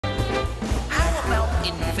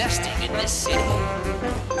investing in this city.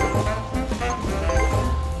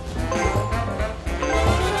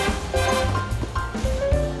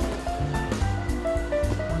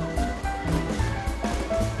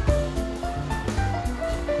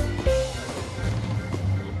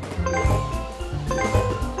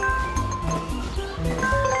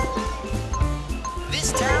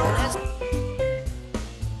 This town has...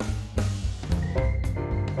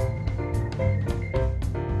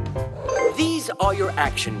 These are your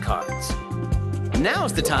action cards.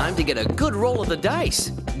 Now's the time to get a good roll of the dice.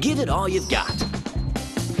 Give it all you've got.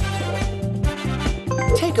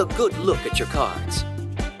 Take a good look at your cards.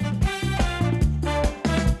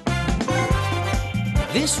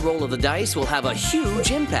 This roll of the dice will have a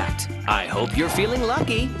huge impact. I hope you're feeling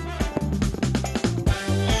lucky.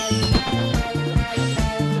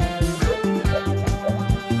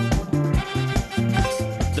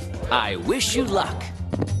 I wish you luck.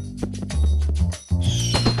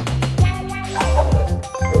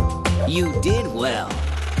 You did well.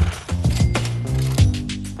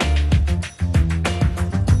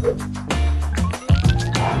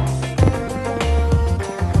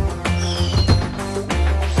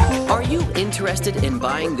 Are you interested in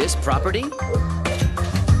buying this property?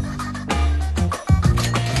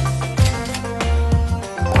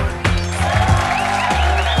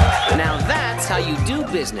 Now that's how you do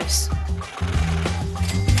business.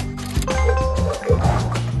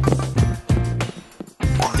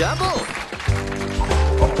 Double!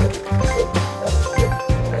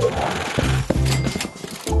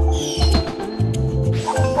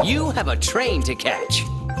 You have a train to catch.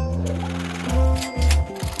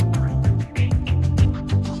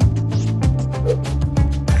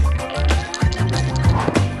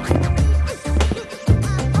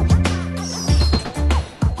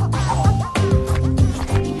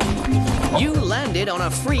 You landed on a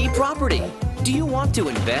free property. Do you want to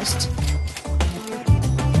invest?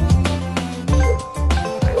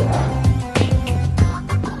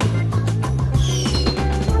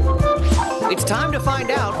 It's time to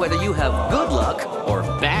find out whether you have good luck or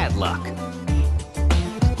bad luck.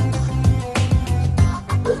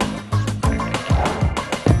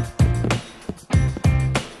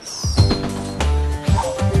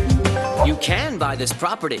 You can buy this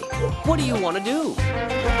property. What do you want to do?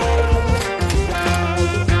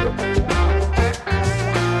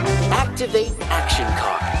 Activate action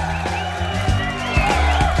card.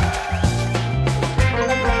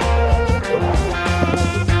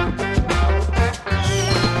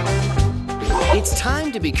 It's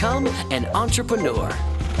time to become an entrepreneur.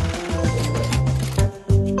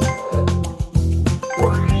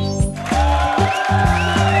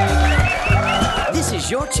 This is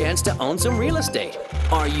your chance to own some real estate.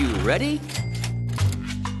 Are you ready?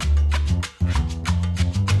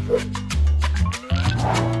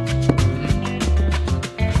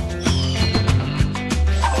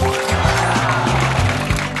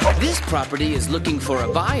 This property is looking for a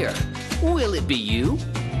buyer. Will it be you?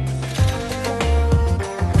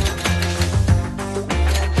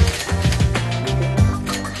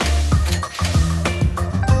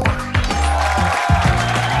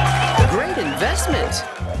 Investment.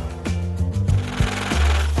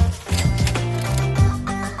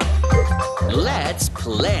 Let's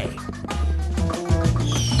play.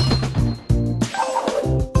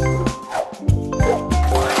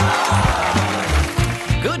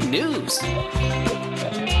 Good news.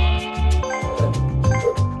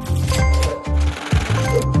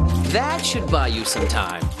 That should buy you some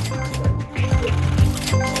time.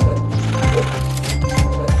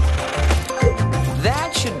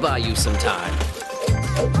 That should buy you some time.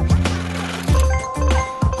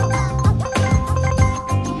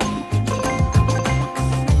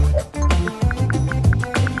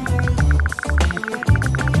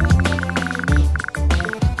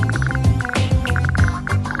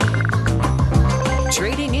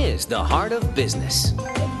 Trading is the heart of business.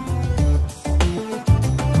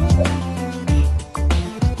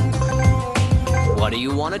 What do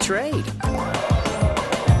you want to trade?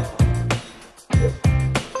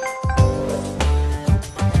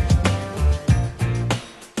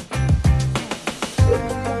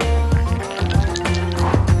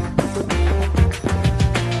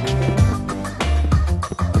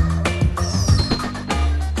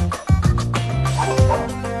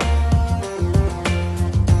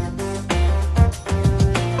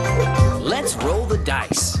 Let's roll the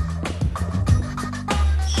dice.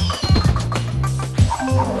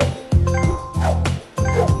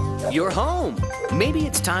 You're home. Maybe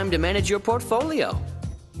it's time to manage your portfolio.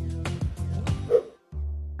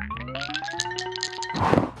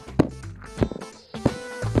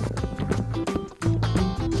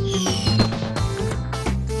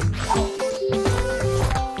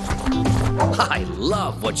 I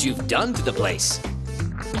love what you've done to the place.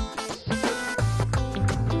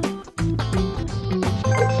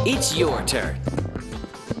 It's your turn.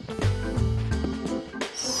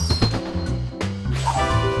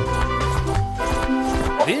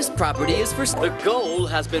 This property is for... The goal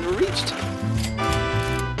has been reached.